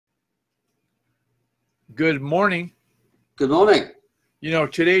Good morning. Good morning. You know,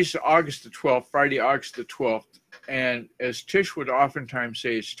 today's August the 12th, Friday, August the 12th. And as Tish would oftentimes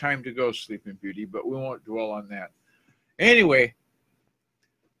say, it's time to go, Sleeping Beauty, but we won't dwell on that. Anyway,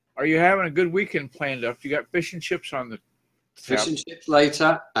 are you having a good weekend planned up? You got fish and chips on the Fish and chips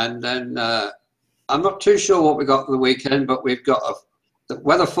later. And then I'm not too sure what we got for the weekend, but we've got the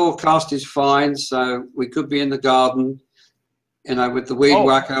weather forecast is fine. So we could be in the garden, you know, with the weed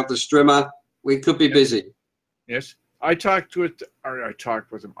whacker, the strimmer. We could be busy. Yes. I talked with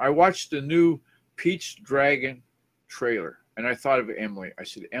him. I watched the new Pete's Dragon trailer, and I thought of Emily. I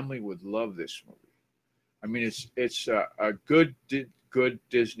said, Emily would love this movie. I mean, it's a good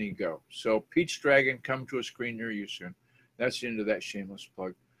Disney go. So Pete's Dragon, come to a screen near you soon. That's the end of that shameless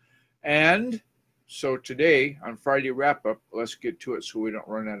plug. And so today, on Friday Wrap-Up, let's get to it so we don't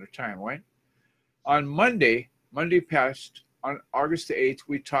run out of time, right? On Monday past, on August the 8th,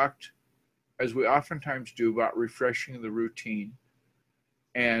 we talked, as we oftentimes do, about refreshing the routine.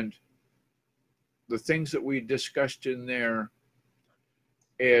 And the things that we discussed in there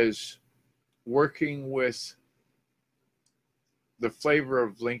is working with the flavor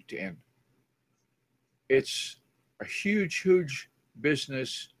of LinkedIn. It's a huge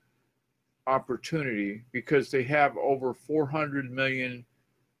business opportunity because they have over 400 million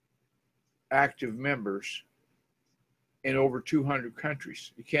active members in over 200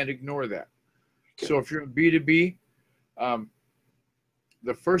 countries. You can't ignore that. So if you're in B2B,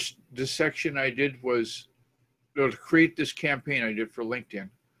 the first dissection I did was to create this campaign I did for LinkedIn.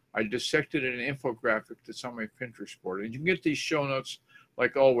 I dissected an infographic that's on my Pinterest board. And you can get these show notes,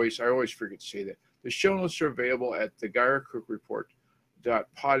 like always. I always forget to say that. The show notes are available at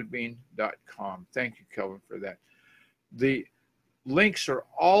theguyercookreport.podbean.com. Thank you, Kelvin, for that. The links are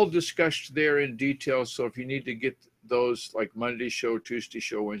all discussed there in detail. So if you need to get those, like Monday show, Tuesday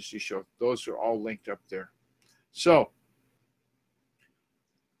show, Wednesday show, those are all linked up there. So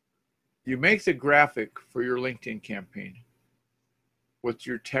you make the graphic for your LinkedIn campaign with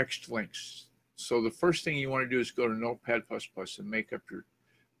your text links. So the first thing you want to do is go to Notepad++ and make up your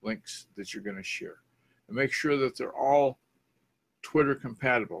links that you're going to share. And make sure that they're all Twitter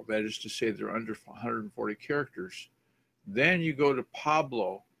compatible. That is to say, they're under 140 characters. Then you go to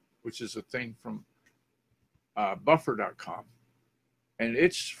Pablo, which is a thing from buffer.com, and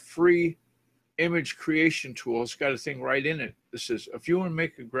it's free image creation tool. It's got a thing right in it that says, if you want to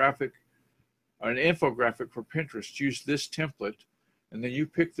make a graphic, an infographic for Pinterest, use this template, and then you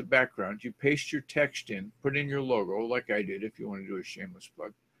pick the background, you paste your text in, put in your logo, like I did if you want to do a shameless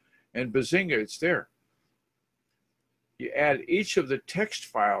plug, and bazinga, it's there. You add each of the text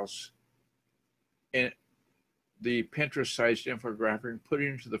files in the Pinterest-sized infographic and put it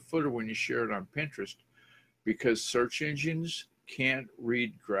into the footer when you share it on Pinterest, because search engines can't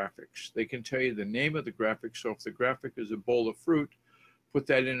read graphics. They can tell you the name of the graphic. So if the graphic is a bowl of fruit, put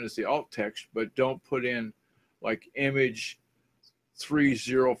that in as the alt text, but don't put in like image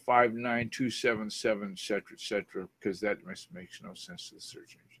 3059277, et cetera, because that makes no sense to the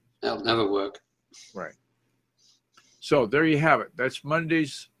search engine. That'll never work. Right. So there you have it. That's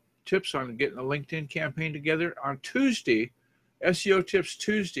Monday's tips on getting a LinkedIn campaign together. On Tuesday, SEO Tips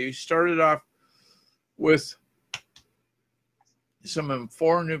Tuesday started off with some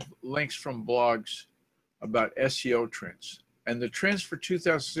informative links from blogs about SEO trends. And the trends for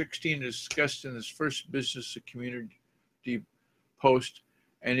 2016 is discussed in this first business community post.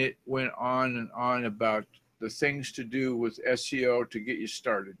 And it went on and on about the things to do with SEO to get you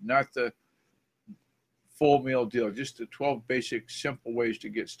started, not the full meal deal, just the 12 basic simple ways to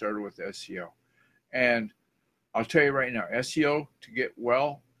get started with SEO. And I'll tell you right now, SEO to get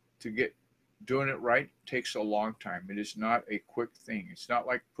doing it right takes a long time. It is not a quick thing. It's not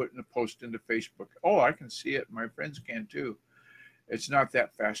like putting a post into Facebook. Oh, I can see it. My friends can too. It's not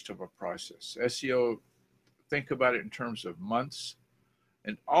that fast of a process. SEO, think about it in terms of months,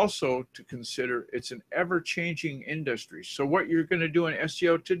 and also to consider it's an ever-changing industry. So what you're going to do in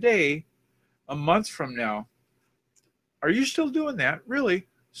SEO today, a month from now, are you still doing that? Really?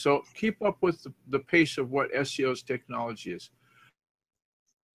 So keep up with the pace of what SEO's technology is.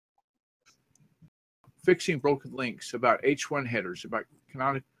 Fixing broken links, about H1 headers, about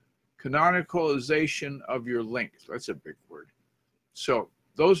canonicalization of your links. That's a big word. So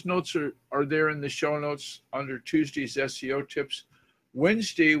those notes are there in the show notes under Tuesday's SEO tips.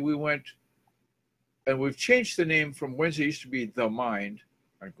 Wednesday, we went, and we've changed the name from Wednesday. It used to be The Mind.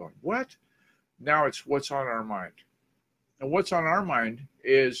 I'm going, what? Now it's What's on Our Mind. And what's on our mind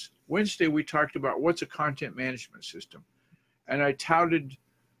is Wednesday, we talked about what's a content management system. And I touted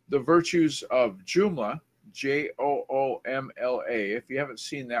the virtues of Joomla, JOOMLA. If you haven't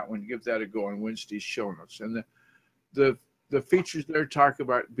seen that one, give that a go on Wednesday's show notes. And the features there talk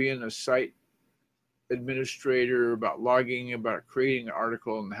about being a site administrator, about logging, about creating an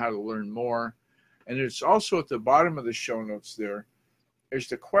article, and how to learn more. And it's also at the bottom of the show notes there is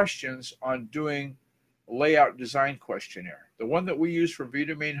the questions on doing layout design questionnaire. The one that we use for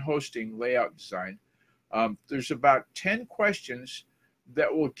vDomain hosting layout design. There's about 10 questions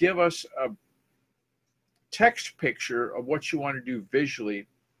that will give us a text picture of what you want to do visually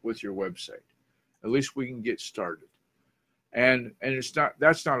with your website. At least we can get started. And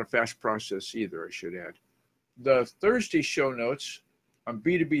that's not a fast process either, I should add. The Thursday show notes on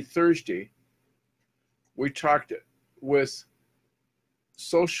B2B Thursday, we talked with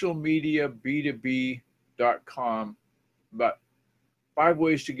socialmediab2b.com about 5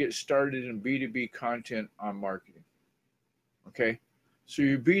 ways to get started in B2B content on marketing. Okay, so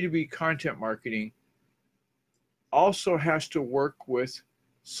your B2B content marketing also has to work with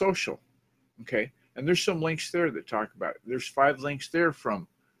social. Okay, and there's some links there that talk about it. There's 5 links there from,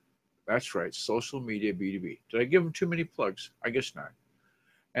 that's right, Social Media B2B. Did I give them too many plugs? I guess not.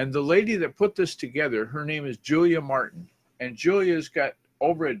 And the lady that put this together, her name is Julia Martin. And Julia's got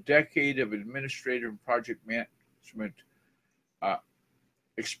over a decade of administrative and project management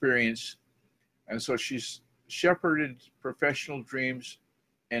experience. And so she's shepherded professional dreams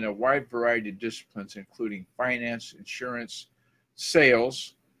in a wide variety of disciplines, including finance, insurance,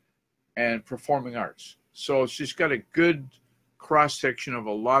 sales, and performing arts. So she's got a good cross-section of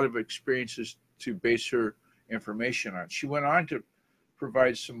a lot of experiences to base her information on. She went on to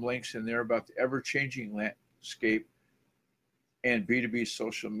provide some links in there about the ever-changing landscape and B2B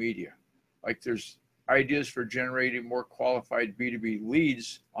social media. Like there's ideas for generating more qualified B2B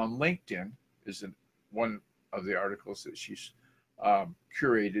leads on LinkedIn is one of the articles that she's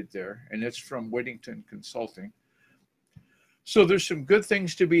curated there, and it's from Whittington Consulting. So there's some good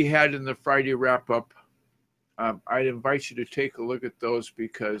things to be had in the Friday wrap-up. I'd invite you to take a look at those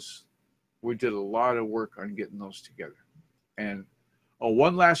because we did a lot of work on getting those together. And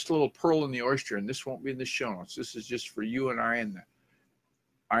one last little pearl in the oyster, and this won't be in the show notes. This is just for you and I in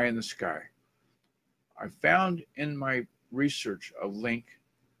the sky. I found in my research a link,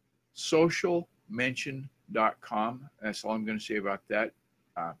 socialmention.com. That's all I'm going to say about that.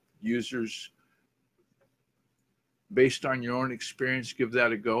 Users, based on your own experience, give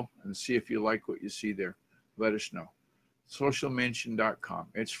that a go and see if you like what you see there. Let us know. Socialmention.com.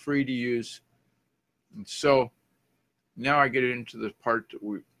 It's free to use. And so now I get into the part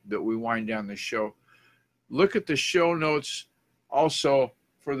that we wind down the show. Look at the show notes also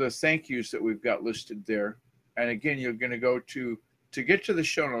for the thank yous that we've got listed there. And again, you're going to go to get to the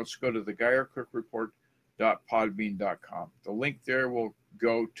show notes, go to the GuyerCookReport.podbean.com. The link there will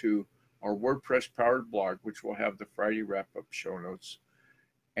go to our WordPress-powered blog, which will have the Friday wrap-up show notes,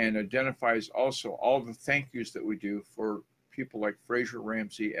 and identifies also all the thank yous that we do for people like Fraser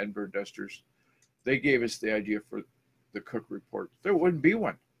Ramsey and Bird Dusters. They gave us the idea for the Cook Report. There wouldn't be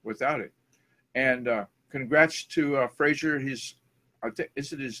one without it. And congrats to Fraser. Is it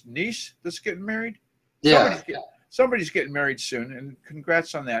his niece that's getting married? Yeah. Somebody's getting married soon, and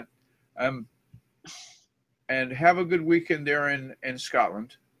congrats on that. And have a good weekend there in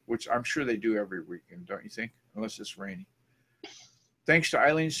Scotland, which I'm sure they do every weekend, don't you think? Unless it's rainy. Thanks to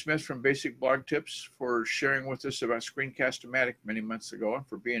Eileen Smith from Basic Blog Tips for sharing with us about Screencast-O-Matic many months ago and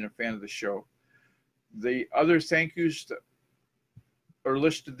for being a fan of the show. The other thank yous that are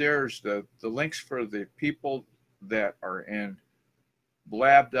listed there is the links for the people that are in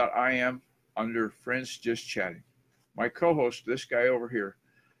blab.im under Friends Just Chatting. My co-host, this guy over here,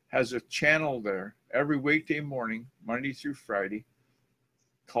 has a channel there every weekday morning, Monday through Friday,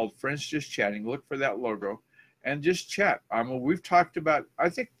 called Friends Just Chatting. Look for that logo and just chat. We've talked about, I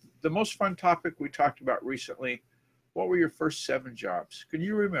think the most fun topic we talked about recently, what were your first 7 jobs? Can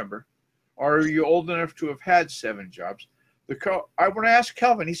you remember? Or are you old enough to have had 7 jobs? I want to ask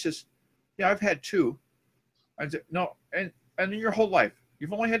Kelvin, he says, yeah, I've had 2. I said, no, and in your whole life,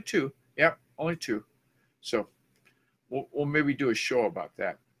 you've only had 2. Yeah, only 2. So we'll maybe do a show about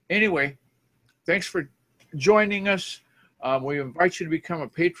that. Anyway, thanks for joining us. We invite you to become a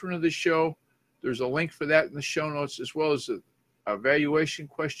patron of the show. There's a link for that in the show notes, as well as a evaluation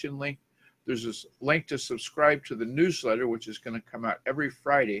question link. There's a link to subscribe to the newsletter, which is going to come out every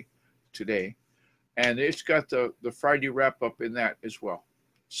Friday today. And it's got the Friday wrap-up in that as well.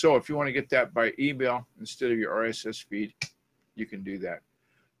 So if you want to get that by email instead of your RSS feed, you can do that.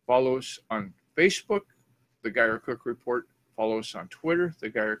 Follow us on Facebook, The Geyer Cook Report. Follow us on Twitter, The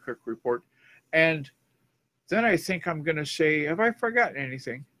Geyer Cook Report. And then I think I'm going to say, have I forgotten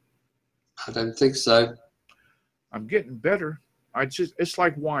anything? I don't think so. I'm getting better. It's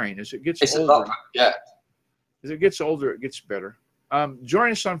like wine. As it gets It's older, yeah. As it gets older, it gets better.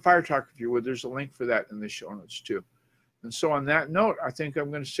 Join us on Fire Talk if you would. There's a link for that in the show notes too. And so on that note, I think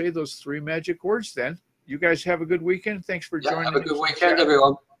I'm going to say those 3 magic words then. You guys have a good weekend. Thanks for joining us. Have a good weekend,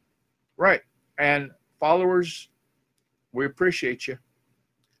 everyone. Right. And followers, we appreciate you.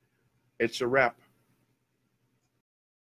 It's a wrap.